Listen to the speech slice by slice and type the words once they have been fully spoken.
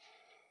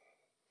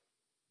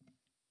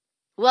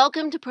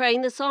Welcome to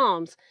Praying the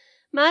Psalms.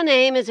 My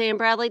name is Ann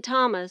Bradley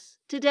Thomas.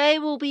 Today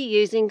we'll be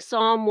using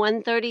Psalm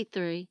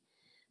 133.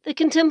 The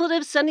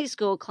Contemplative Sunday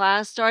School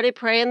class started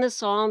praying the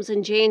Psalms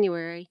in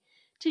January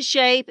to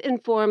shape,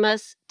 inform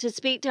us, to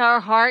speak to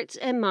our hearts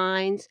and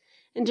minds,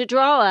 and to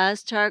draw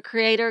us to our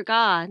Creator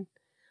God.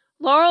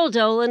 Laurel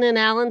Dolan and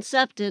Alan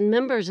Sefton,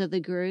 members of the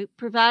group,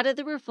 provided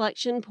the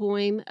reflection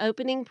poem,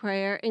 opening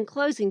prayer, and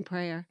closing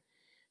prayer.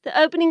 The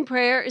opening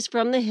prayer is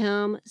from the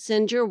hymn,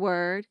 Send Your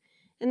Word,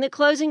 and the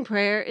closing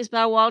prayer is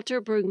by Walter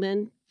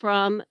Brueggemann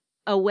from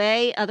A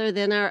Way Other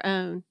Than Our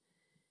Own.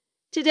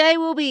 Today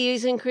we'll be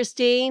using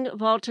Christine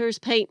Wolters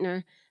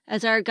Paintner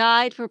as our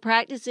guide for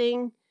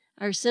practicing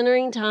our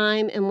centering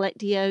time in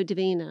Lectio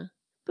Divina.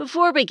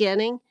 Before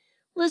beginning,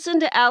 listen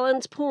to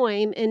Alan's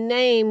poem and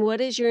name what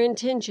is your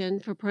intention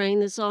for praying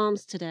the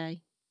Psalms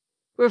today.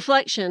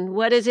 Reflection,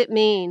 what does it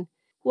mean?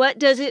 What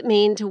does it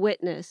mean to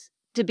witness?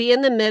 To be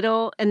in the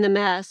middle and the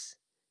mess?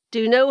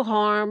 Do no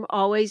harm,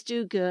 always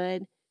do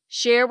good.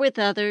 Share with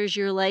others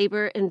your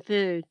labor and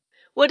food.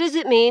 What does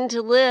it mean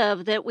to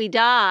live that we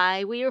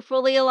die, we are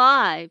fully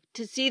alive,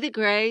 to see the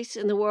grace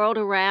in the world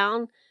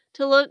around,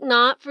 to look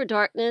not for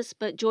darkness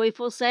but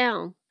joyful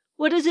sound?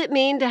 What does it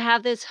mean to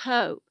have this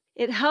hope?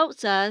 It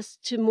helps us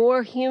to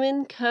more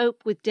human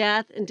cope with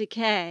death and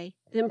decay,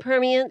 the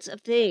impermanence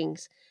of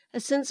things, a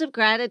sense of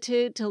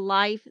gratitude to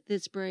life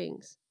this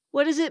brings.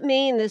 What does it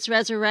mean, this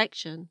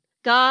resurrection?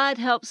 God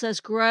helps us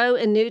grow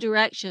in new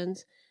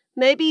directions.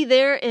 Maybe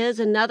there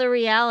is another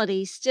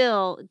reality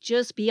still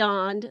just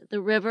beyond the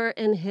river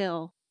and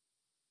hill.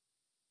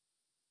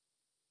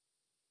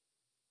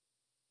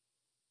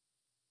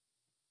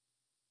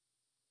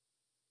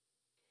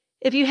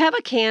 If you have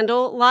a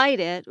candle, light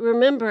it,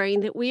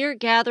 remembering that we are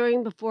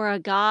gathering before a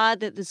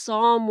God that the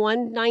Psalm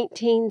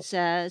 119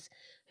 says,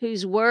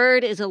 whose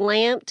word is a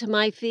lamp to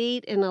my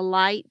feet and a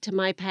light to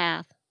my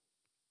path.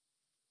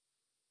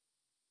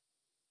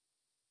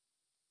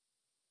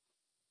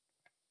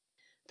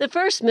 The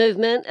first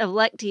movement of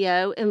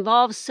Lectio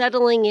involves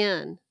settling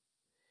in.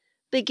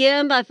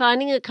 Begin by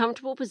finding a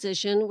comfortable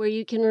position where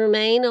you can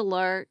remain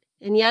alert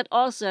and yet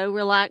also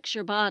relax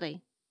your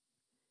body.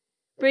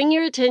 Bring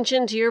your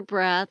attention to your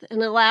breath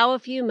and allow a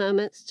few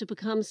moments to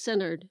become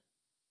centered.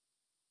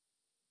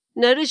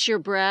 Notice your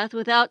breath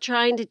without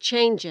trying to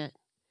change it.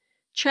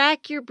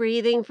 Track your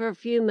breathing for a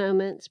few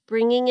moments,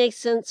 bringing a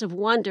sense of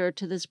wonder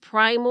to this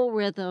primal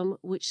rhythm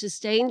which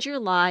sustains your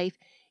life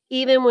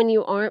even when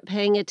you aren't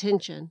paying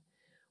attention.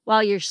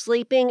 While you're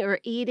sleeping or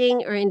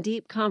eating or in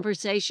deep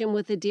conversation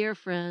with a dear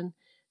friend,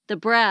 the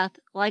breath,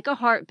 like a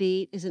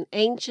heartbeat, is an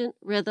ancient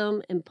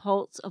rhythm and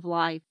pulse of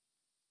life.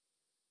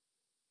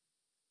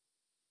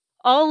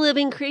 All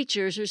living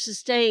creatures are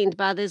sustained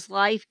by this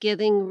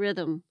life-giving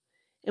rhythm,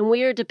 and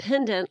we are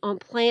dependent on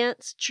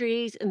plants,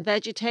 trees, and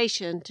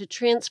vegetation to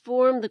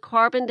transform the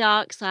carbon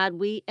dioxide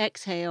we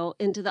exhale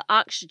into the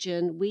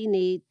oxygen we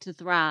need to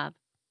thrive.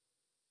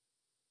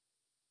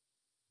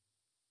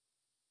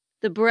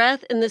 The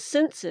breath and the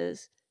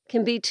senses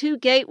can be two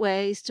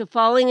gateways to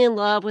falling in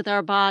love with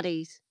our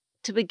bodies,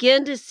 to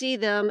begin to see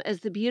them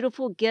as the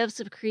beautiful gifts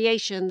of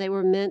creation they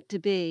were meant to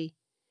be.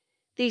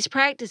 These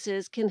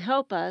practices can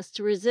help us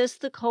to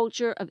resist the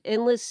culture of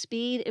endless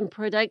speed and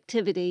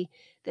productivity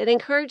that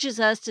encourages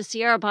us to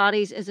see our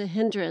bodies as a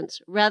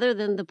hindrance rather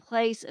than the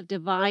place of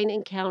divine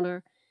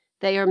encounter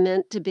they are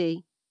meant to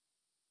be.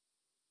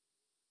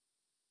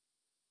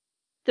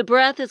 The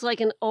breath is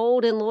like an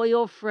old and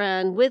loyal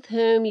friend with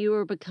whom you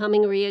are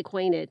becoming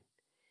reacquainted.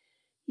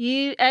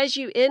 As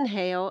you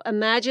inhale,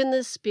 imagine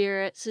the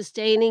Spirit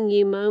sustaining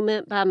you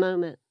moment by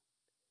moment.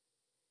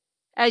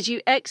 As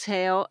you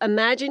exhale,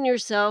 imagine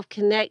yourself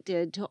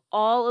connected to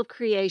all of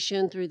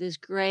creation through this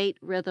great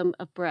rhythm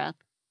of breath.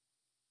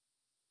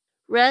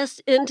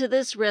 Rest into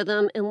this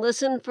rhythm and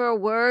listen for a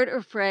word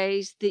or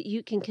phrase that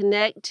you can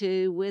connect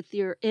to with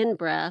your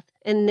in-breath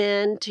and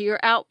then to your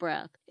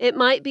out-breath. It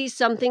might be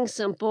something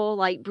simple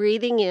like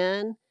breathing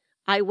in,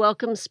 I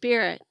welcome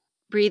Spirit.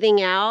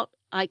 Breathing out,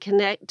 I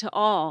connect to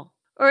all.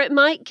 Or it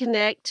might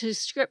connect to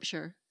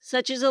Scripture,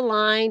 such as a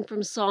line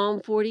from Psalm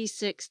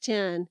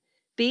 46:10,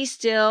 be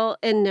still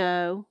and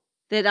know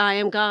that I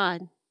am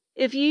God.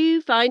 If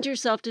you find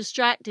yourself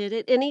distracted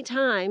at any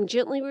time,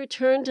 gently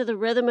return to the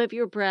rhythm of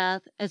your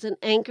breath as an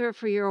anchor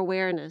for your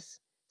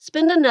awareness.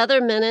 Spend another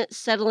minute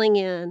settling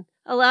in.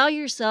 Allow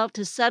yourself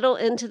to settle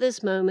into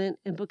this moment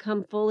and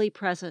become fully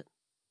present.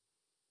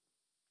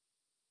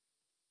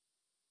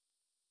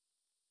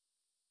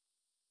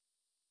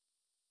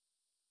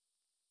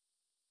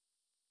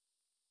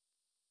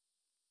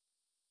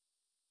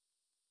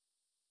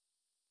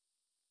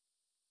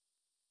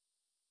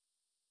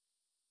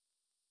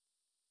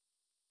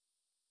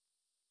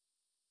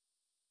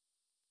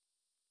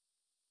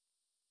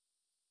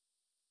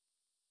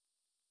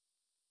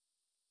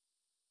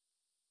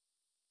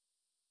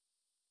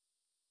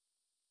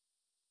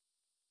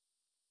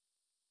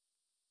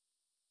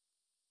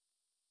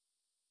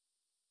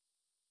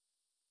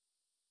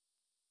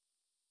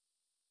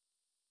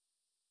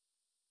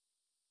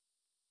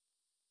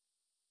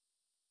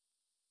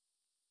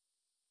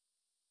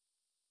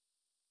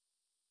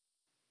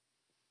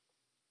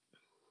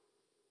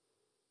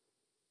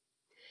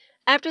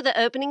 After the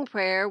opening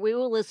prayer, we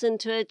will listen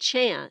to a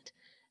chant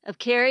of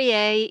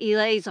Kyrie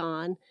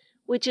eleison,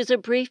 which is a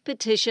brief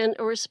petition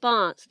or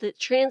response that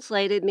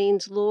translated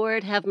means,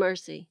 Lord, have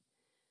mercy.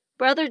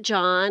 Brother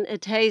John, a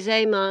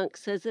Taizé monk,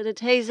 says that a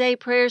Taizé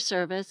prayer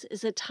service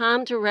is a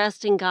time to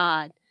rest in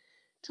God,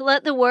 to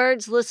let the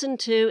words listened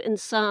to and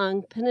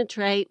sung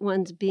penetrate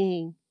one's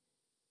being.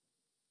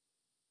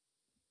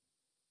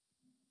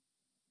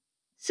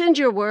 Send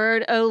your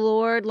word, O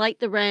Lord, like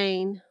the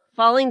rain,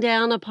 falling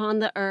down upon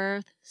the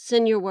earth.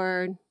 Send your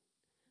word.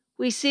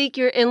 We seek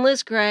your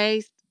endless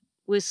grace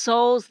with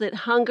souls that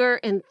hunger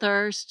and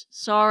thirst,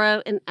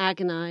 sorrow and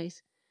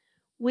agonize.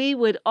 We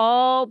would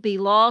all be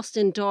lost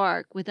in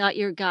dark without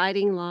your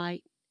guiding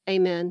light.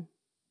 Amen.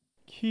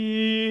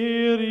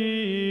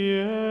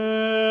 Kyrie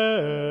eleison.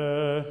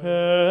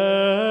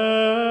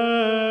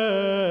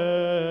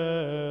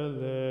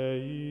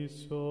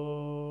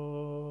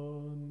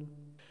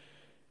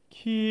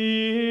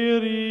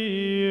 Kyrie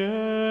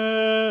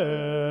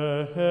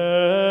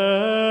eleison.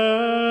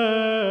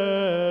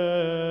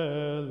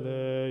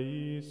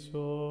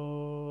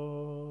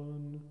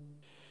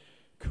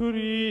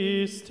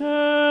 Christe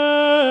eleison.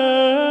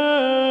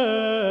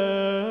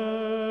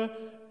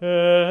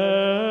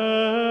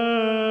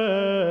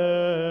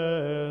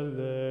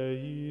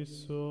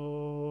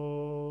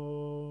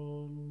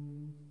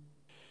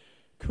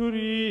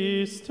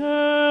 Christe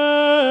eleison.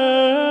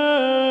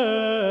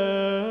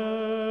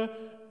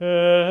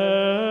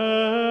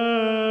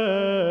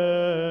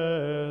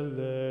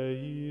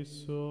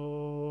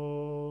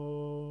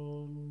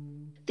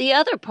 The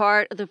other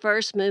part of the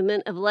first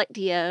movement of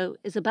Lectio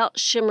is about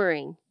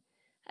shimmering.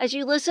 As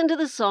you listen to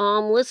the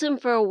psalm, listen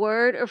for a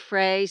word or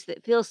phrase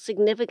that feels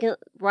significant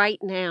right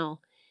now.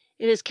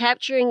 It is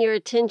capturing your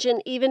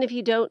attention even if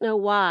you don't know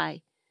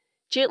why.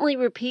 Gently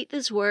repeat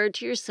this word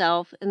to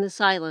yourself in the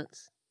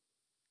silence.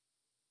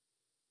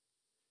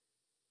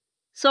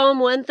 Psalm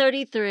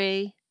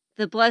 133,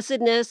 The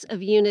Blessedness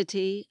of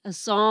Unity, a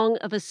Song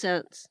of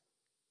Ascents.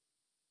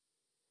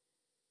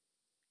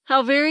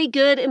 How very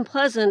good and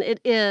pleasant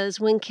it is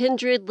when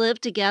kindred live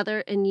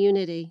together in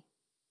unity.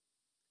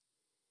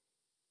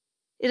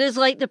 It is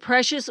like the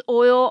precious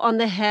oil on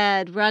the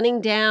head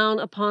running down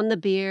upon the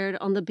beard,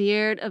 on the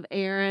beard of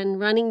Aaron,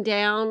 running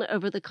down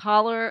over the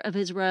collar of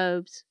his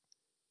robes.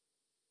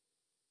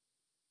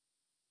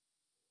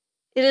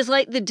 It is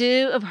like the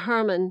dew of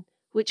Hermon,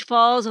 which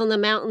falls on the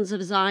mountains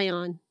of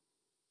Zion.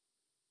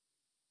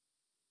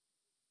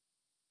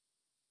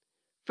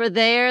 For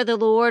there the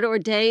Lord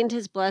ordained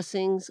his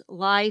blessings,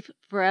 life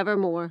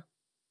forevermore.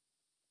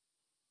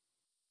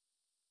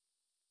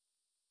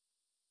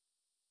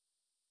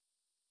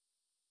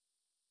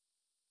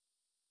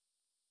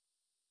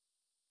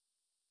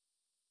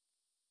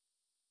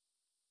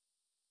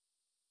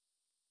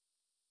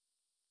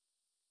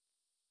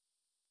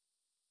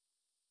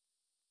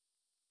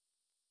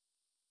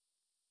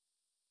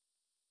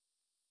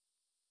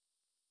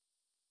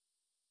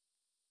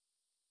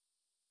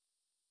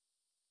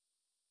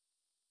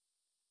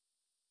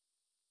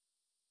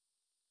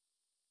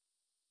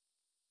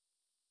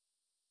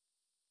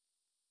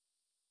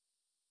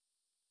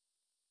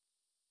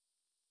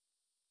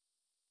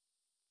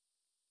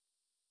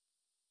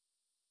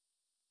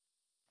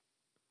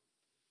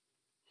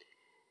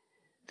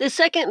 The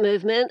second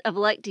movement of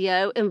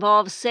Lectio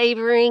involves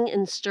savoring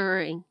and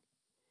stirring.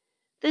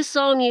 This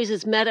psalm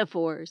uses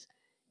metaphors.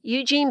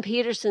 Eugene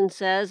Peterson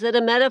says that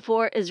a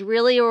metaphor is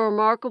really a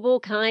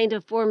remarkable kind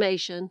of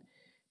formation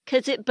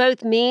because it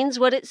both means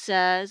what it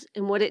says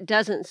and what it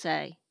doesn't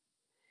say.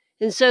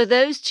 And so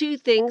those two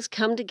things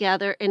come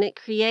together and it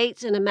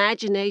creates an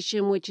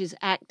imagination which is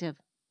active.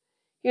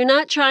 You're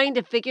not trying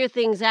to figure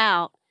things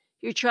out.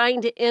 You're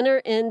trying to enter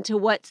into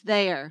what's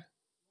there.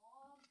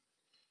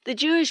 The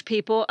Jewish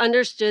people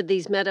understood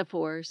these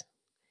metaphors.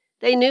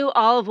 They knew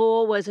olive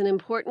oil was an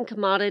important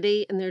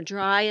commodity in their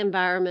dry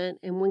environment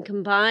and when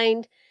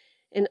combined,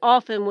 and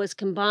often was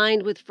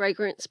combined with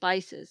fragrant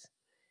spices.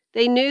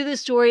 They knew the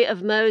story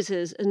of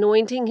Moses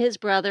anointing his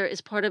brother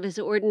as part of his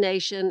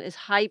ordination as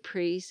high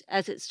priest,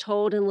 as it's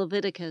told in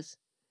Leviticus.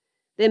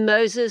 Then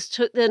Moses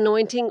took the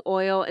anointing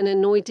oil and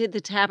anointed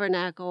the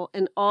tabernacle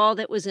and all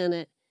that was in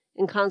it,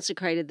 and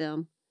consecrated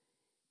them.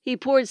 He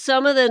poured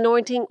some of the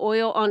anointing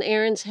oil on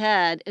Aaron's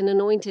head and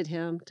anointed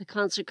him to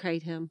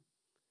consecrate him.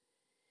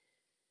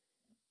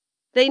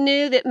 They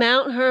knew that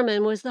Mount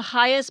Hermon was the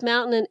highest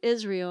mountain in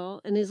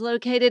Israel and is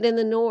located in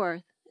the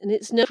north, and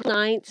it's no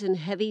nights and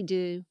heavy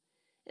dew.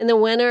 In the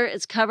winter,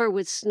 it's covered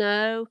with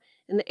snow,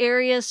 and the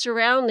area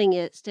surrounding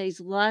it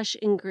stays lush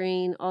and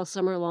green all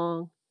summer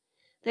long.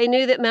 They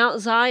knew that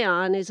Mount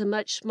Zion is a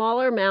much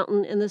smaller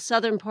mountain in the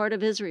southern part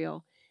of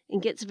Israel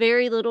and gets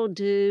very little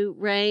dew,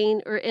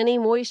 rain, or any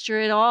moisture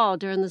at all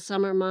during the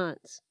summer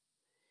months.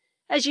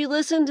 As you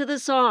listen to the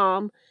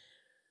psalm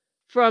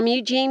from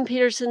Eugene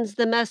Peterson's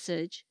The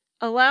Message,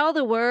 allow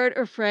the word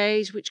or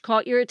phrase which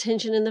caught your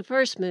attention in the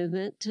first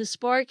movement to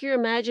spark your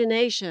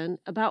imagination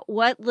about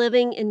what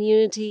living in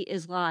unity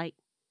is like.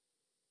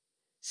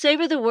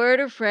 Savor the word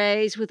or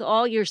phrase with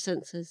all your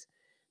senses.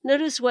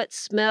 Notice what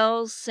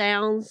smells,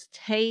 sounds,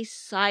 tastes,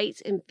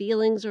 sights, and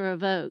feelings are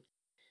evoked.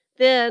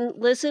 Then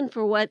listen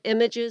for what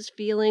images,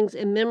 feelings,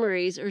 and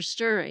memories are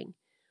stirring,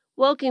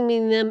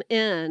 welcoming them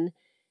in,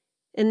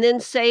 and then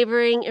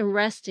savoring and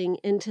resting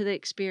into the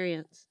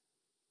experience.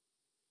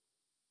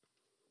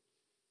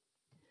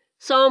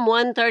 Psalm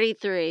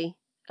 133,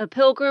 a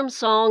Pilgrim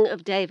Song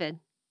of David.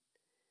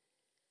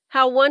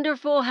 How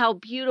wonderful, how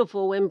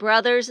beautiful when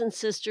brothers and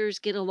sisters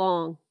get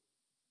along.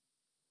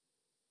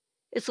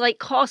 It's like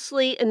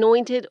costly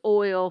anointed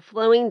oil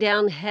flowing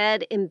down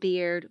head and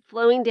beard,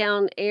 flowing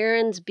down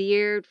Aaron's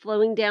beard,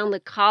 flowing down the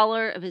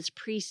collar of his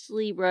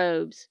priestly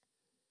robes.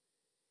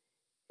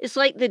 It's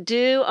like the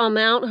dew on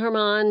Mount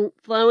Hermon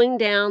flowing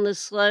down the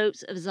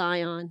slopes of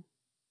Zion.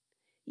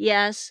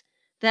 Yes,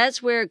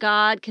 that's where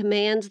God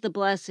commands the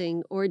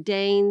blessing,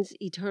 ordains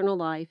eternal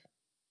life.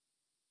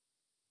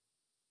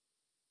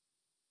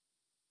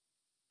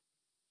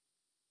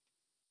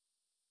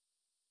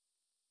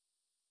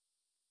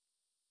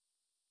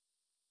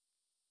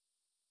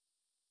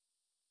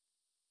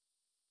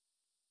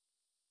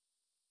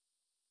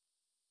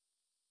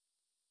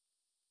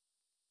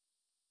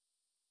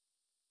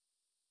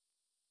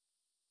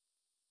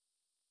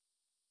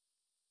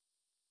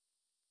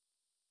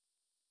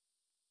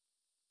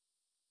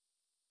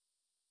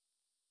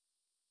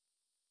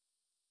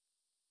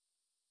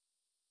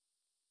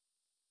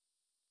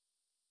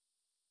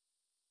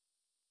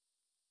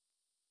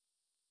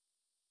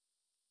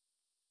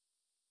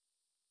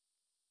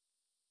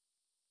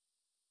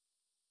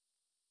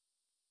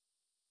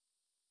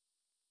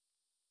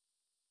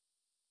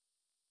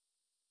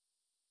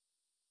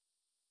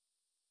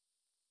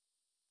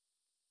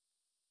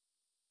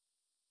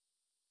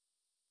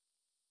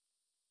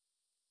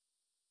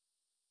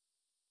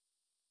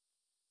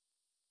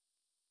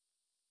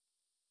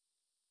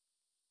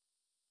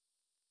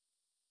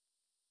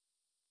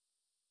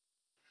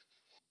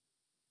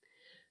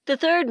 The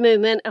third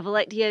movement of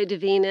Lectio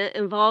Divina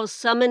involves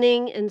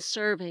summoning and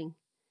serving.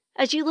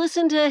 As you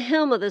listen to a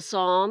hymn of the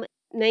psalm,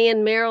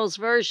 Nan Merrill's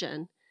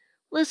version,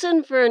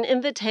 listen for an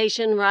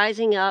invitation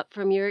rising up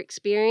from your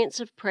experience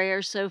of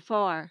prayer so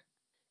far.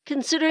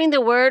 Considering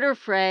the word or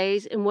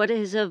phrase and what it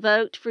has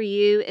evoked for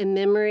you in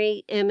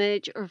memory,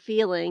 image, or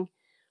feeling,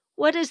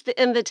 what is the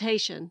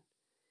invitation?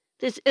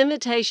 This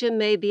invitation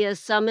may be a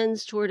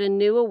summons toward a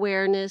new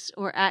awareness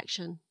or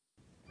action.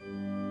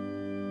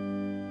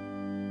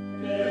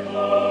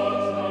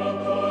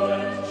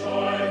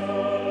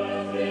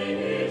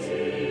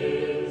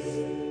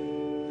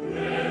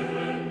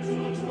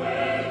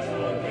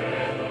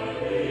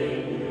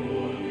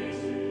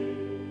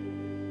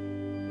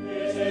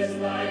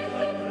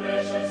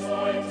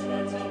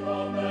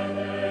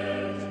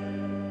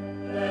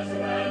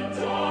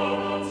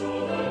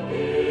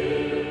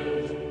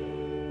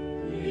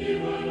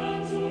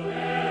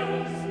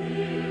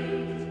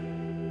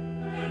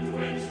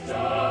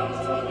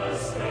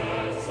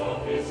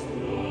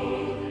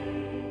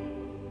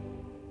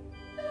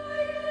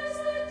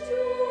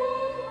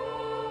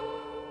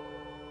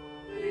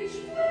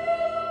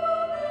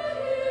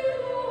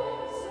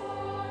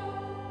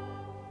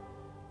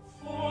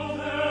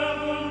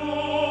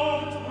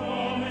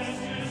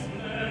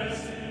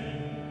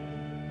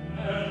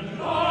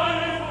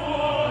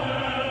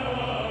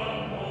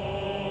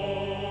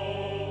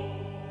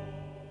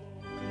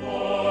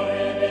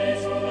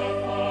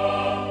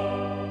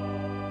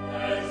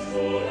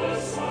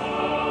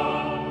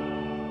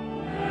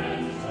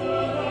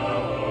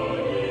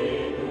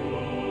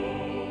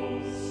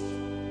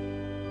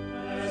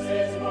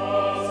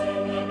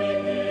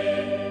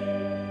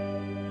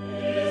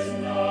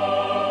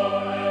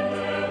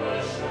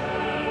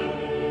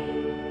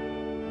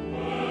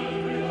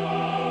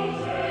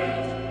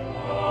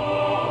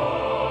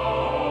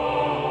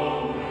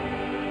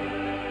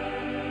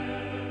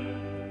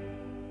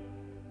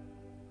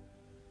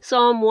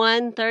 Psalm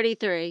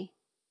 133.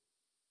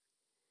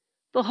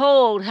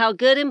 Behold, how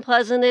good and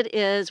pleasant it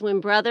is when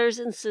brothers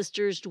and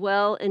sisters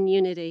dwell in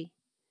unity.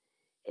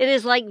 It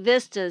is like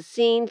vistas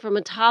seen from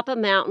atop a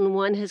mountain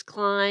one has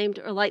climbed,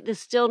 or like the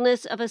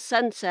stillness of a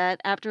sunset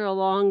after a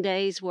long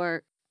day's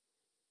work.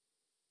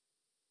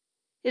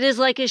 It is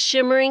like a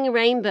shimmering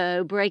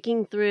rainbow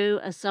breaking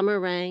through a summer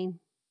rain.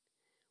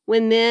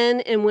 When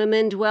men and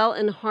women dwell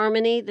in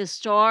harmony, the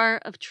star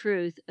of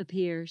truth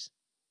appears.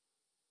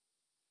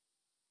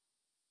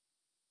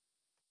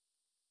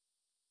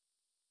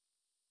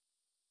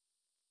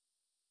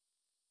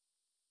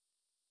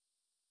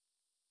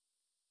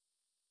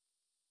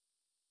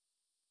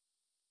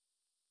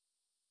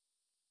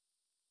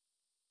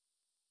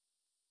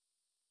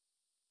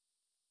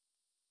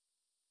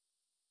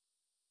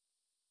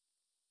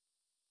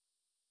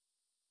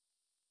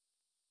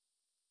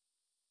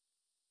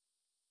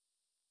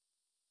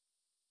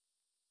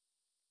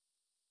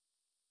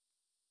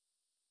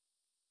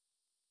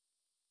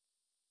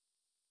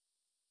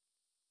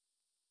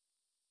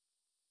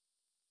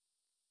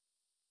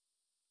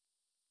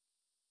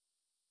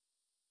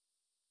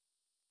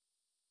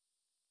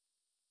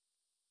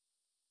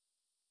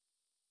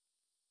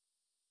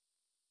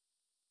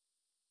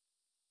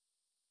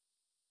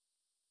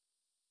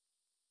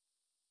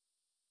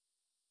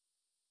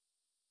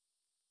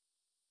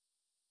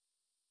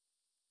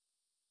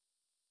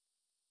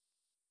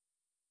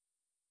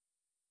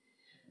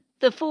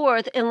 The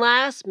fourth and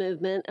last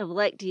movement of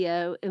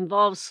Lectio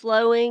involves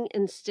slowing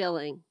and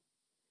stilling.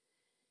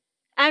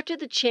 After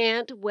the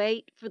chant,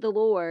 Wait for the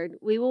Lord,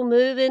 we will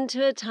move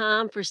into a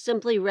time for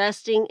simply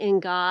resting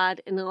in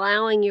God and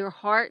allowing your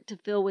heart to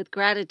fill with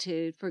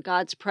gratitude for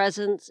God's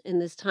presence in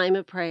this time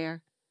of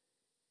prayer.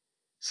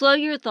 Slow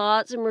your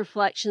thoughts and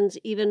reflections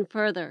even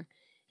further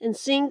and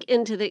sink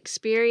into the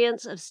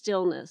experience of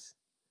stillness.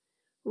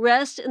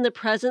 Rest in the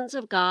presence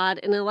of God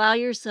and allow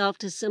yourself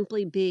to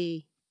simply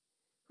be.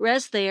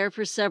 Rest there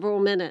for several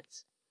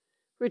minutes.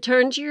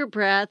 Return to your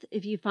breath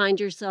if you find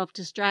yourself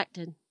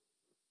distracted.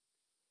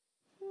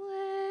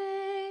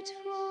 Wait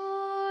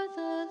for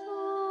the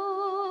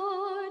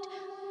Lord,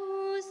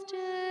 whose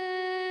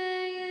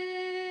day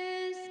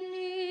is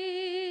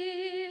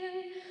near.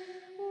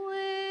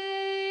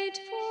 Wait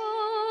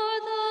for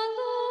the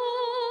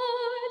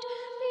Lord,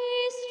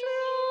 be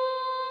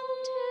strong,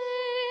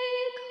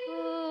 take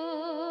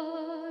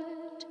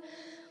heart.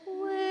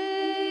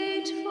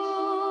 Wait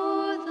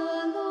for the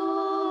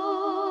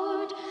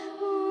Lord,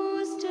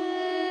 whose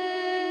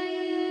day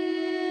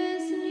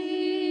is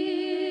near.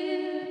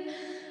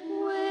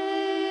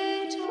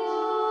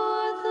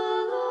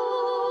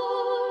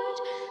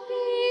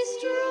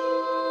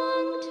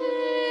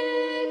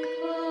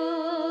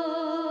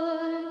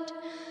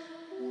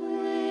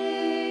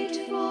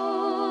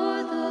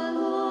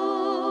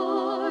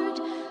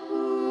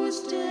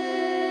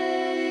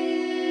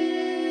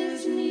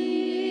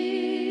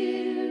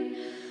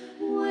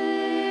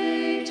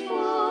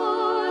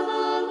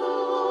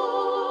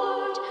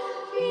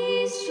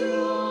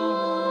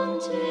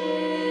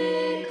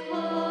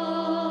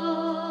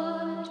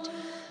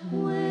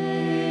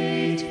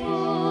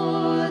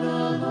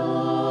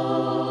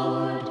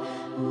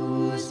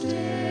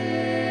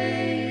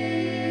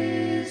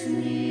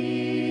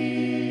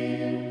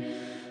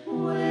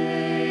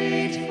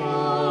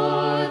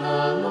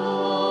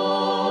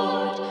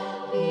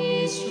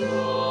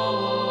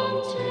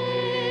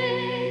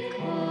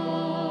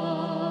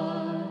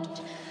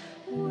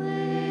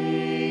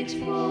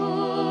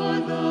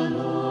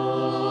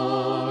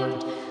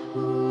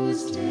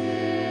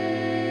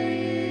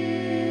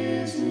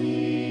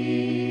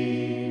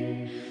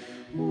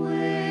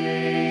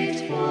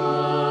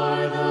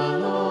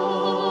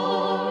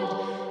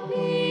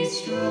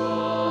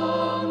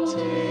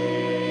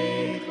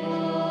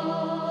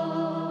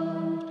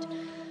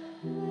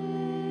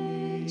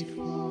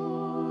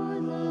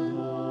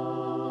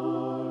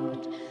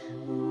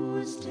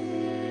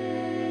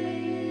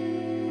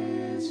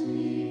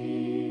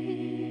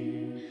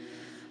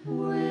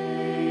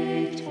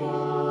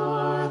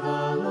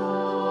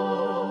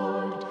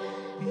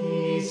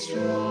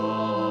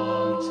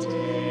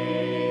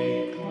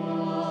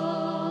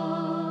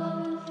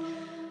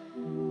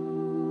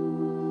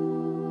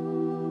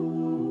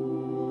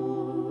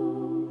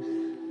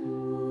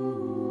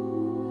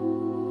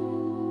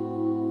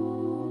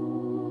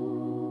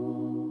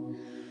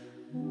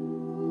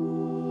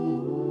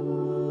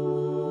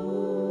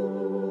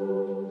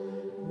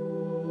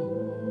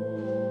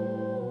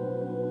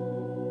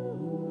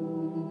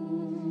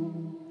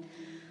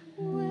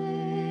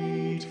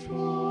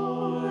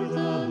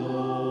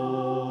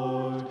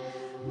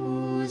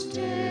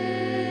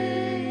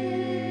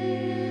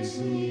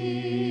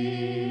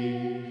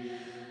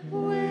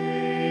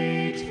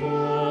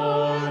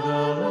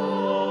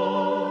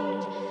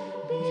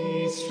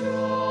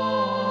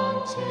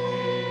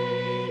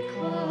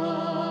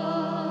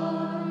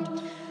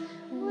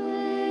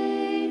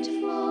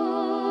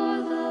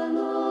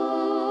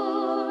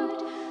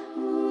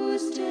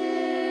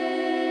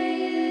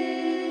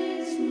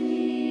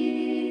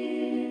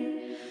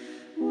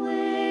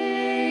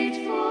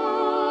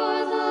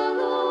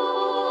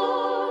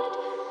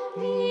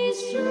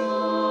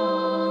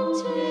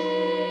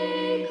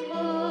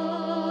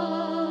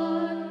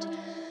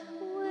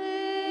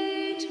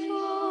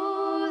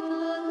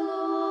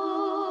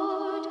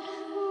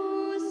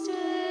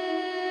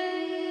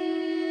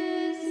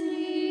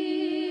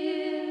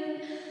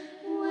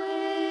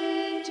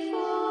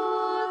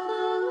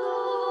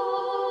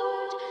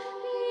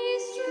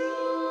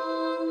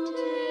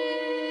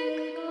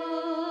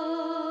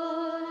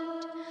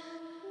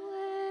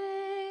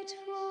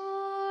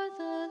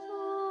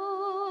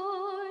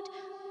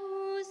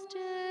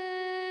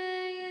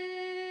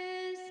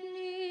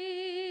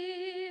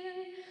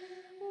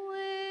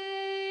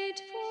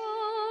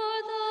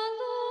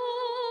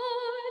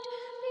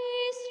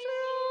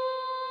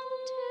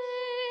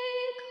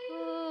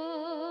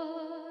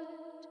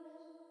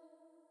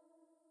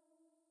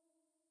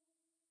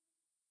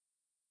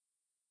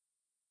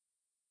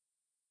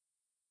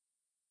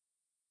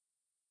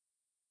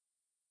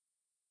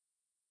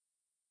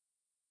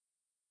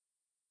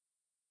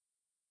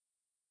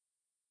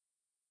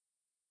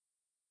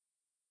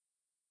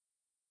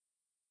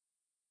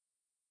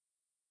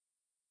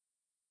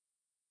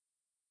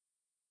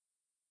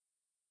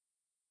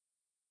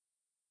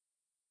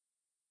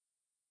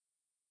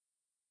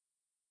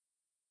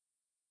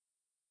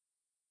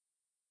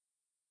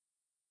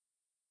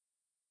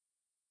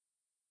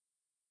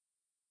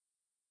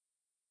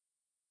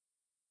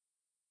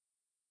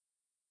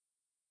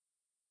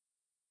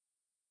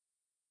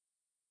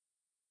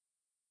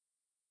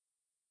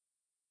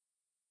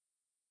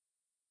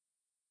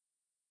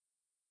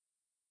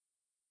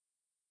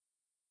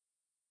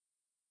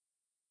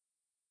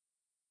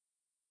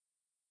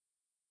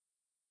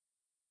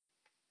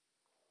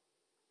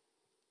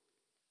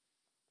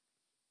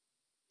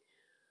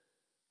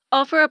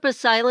 Offer up a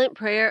silent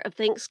prayer of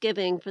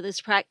thanksgiving for this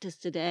practice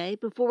today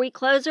before we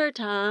close our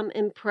time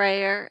in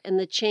prayer and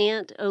the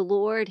chant, O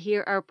Lord,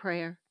 hear our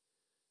prayer.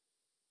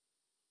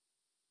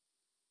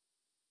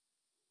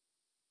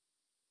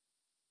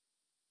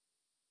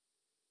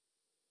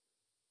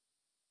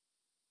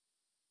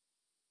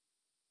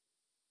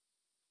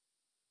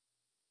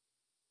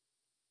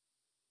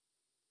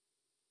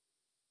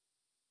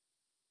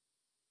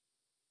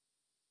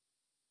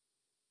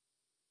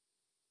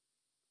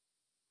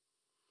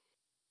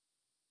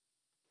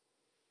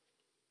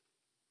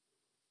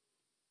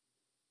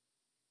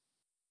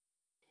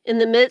 In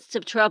the midst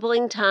of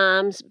troubling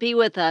times, be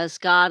with us,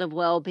 God of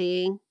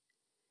well-being.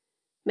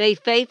 May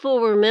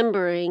faithful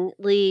remembering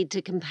lead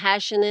to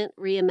compassionate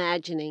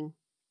reimagining.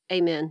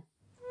 Amen.